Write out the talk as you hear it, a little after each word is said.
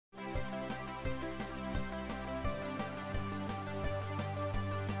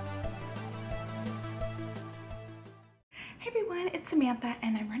Samantha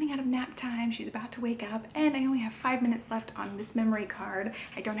and I'm running out of nap time. She's about to wake up and I only have 5 minutes left on this memory card.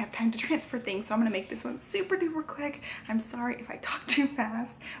 I don't have time to transfer things, so I'm gonna make this one super duper quick. I'm sorry if I talk too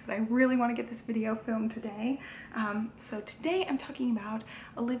fast, but I really want to get this video filmed today. So today I'm talking about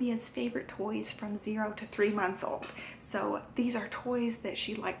Olivia's favorite toys from 0 to 3 months old. So these are toys that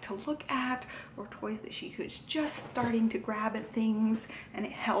she liked to look at, or toys that she was just starting to grab at things and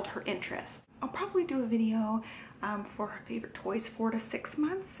it held her interest. I'll probably do a video for her favorite toys 4 to 6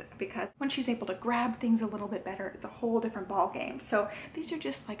 months, because when she's able to grab things a little bit better, it's a whole different ball game. So these are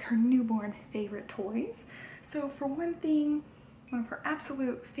just like her newborn favorite toys. So for one thing, one of her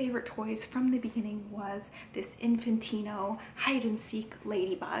absolute favorite toys from the beginning was this Infantino hide and seek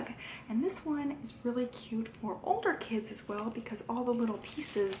ladybug. And this one is really cute for older kids as well, because all the little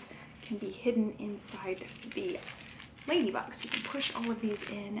pieces can be hidden inside the ladybugs. You can push all of these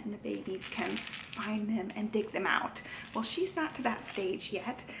in and the babies can find them and dig them out. Well, she's not to that stage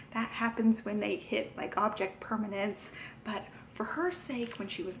yet. That happens when they hit like object permanence, but for her sake, when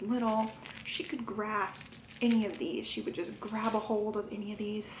she was little, she could grasp any of these. She would just grab a hold of any of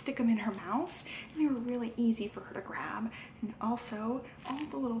these, stick them in her mouth, and they were really easy for her to grab. And also, all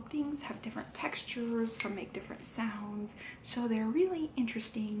the little things have different textures, some make different sounds, so they're really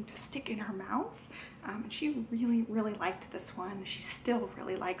interesting to stick in her mouth. And she really liked this one. She still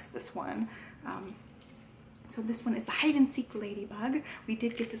really likes this one. So this one is the hide and seek ladybug. We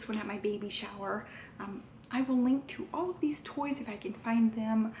did get this one at my baby shower. I will link to all of these toys if I can find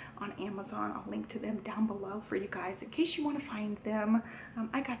them on Amazon. I'll link to them down below for you guys in case you want to find them.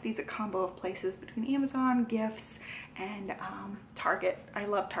 I got these a combo of places between Amazon, gifts, and Target. I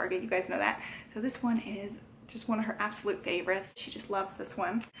love Target, you guys know that. So this one is just one of her absolute favorites. She just loves this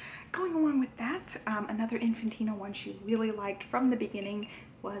one. Going along with that, another Infantino one she really liked from the beginning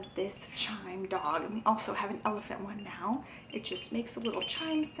was this chime dog. And we also have an elephant one now. It just makes a little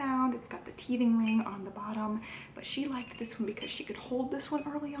chime sound. It's got the teething ring on the bottom, but she liked this one because she could hold this one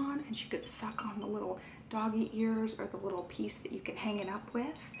early on and she could suck on the little doggy ears or the little piece that you can hang it up with.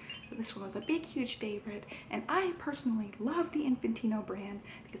 So this one was a big, huge favorite, and I personally love the Infantino brand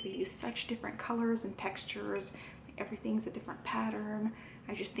because they use such different colors and textures. Everything's a different pattern.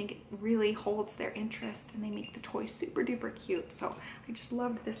 I just think it really holds their interest and they make the toy super duper cute. So I just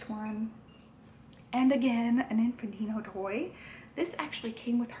loved this one. And again, an Infantino toy. This actually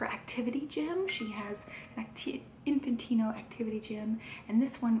came with her activity gym. She has an Infantino activity gym, and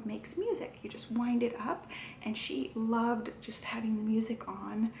this one makes music. You just wind it up, and she loved just having the music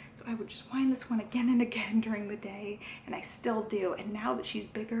on. So I would just wind this one again and again during the day, and I still do. And now that she's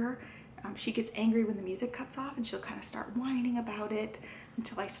bigger, she gets angry when the music cuts off and she'll kind of start whining about it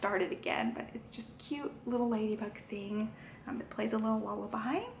until I start it again. But it's just a cute little ladybug thing that plays a little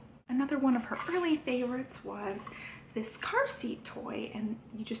lullaby. Another one of her early favorites was this car seat toy, and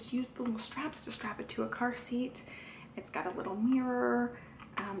you just use the little straps to strap it to a car seat. It's got a little mirror.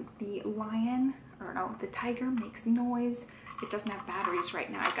 The lion, or no, the tiger makes noise. It doesn't have batteries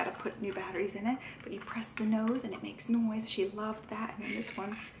right now. I've got to put new batteries in it, but you press the nose and it makes noise. She loved that. And then this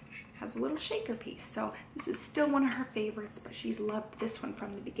one has a little shaker piece. So this is still one of her favorites, but she's loved this one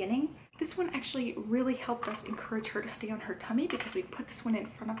from the beginning. This one actually really helped us encourage her to stay on her tummy, because we put this one in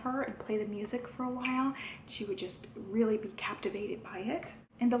front of her and play the music for a while. She would just really be captivated by it.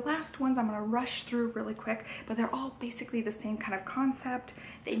 And the last ones I'm gonna rush through really quick, but they're all basically the same kind of concept.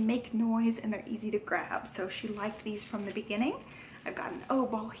 They make noise and they're easy to grab. So she liked these from the beginning. I've got an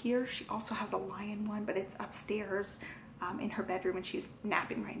O-ball here. She also has a lion one, but it's upstairs in her bedroom and she's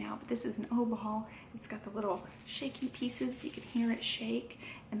napping right now. But this is an O-ball. It's got the little shaky pieces. You can hear it shake.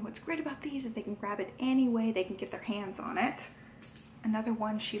 And what's great about these is they can grab it any way they can get their hands on it. Another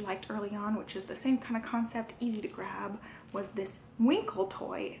one she liked early on, which is the same kind of concept, easy to grab, was this Winkle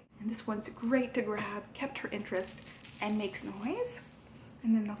toy. And this one's great to grab, kept her interest, and makes noise.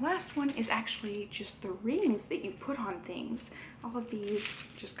 And then the last one is actually just the rings that you put on things. All of these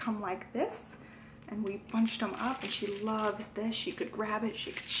just come like this, and we bunched them up, and she loves this. She could grab it,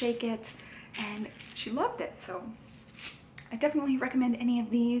 she could shake it, and she loved it. So I definitely recommend any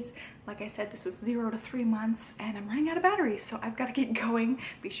of these. Like I said, this was 0 to 3 months, and I'm running out of batteries, so I've got to get going.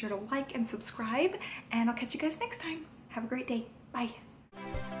 Be sure to like and subscribe, and I'll catch you guys next time. Have a great day. Bye.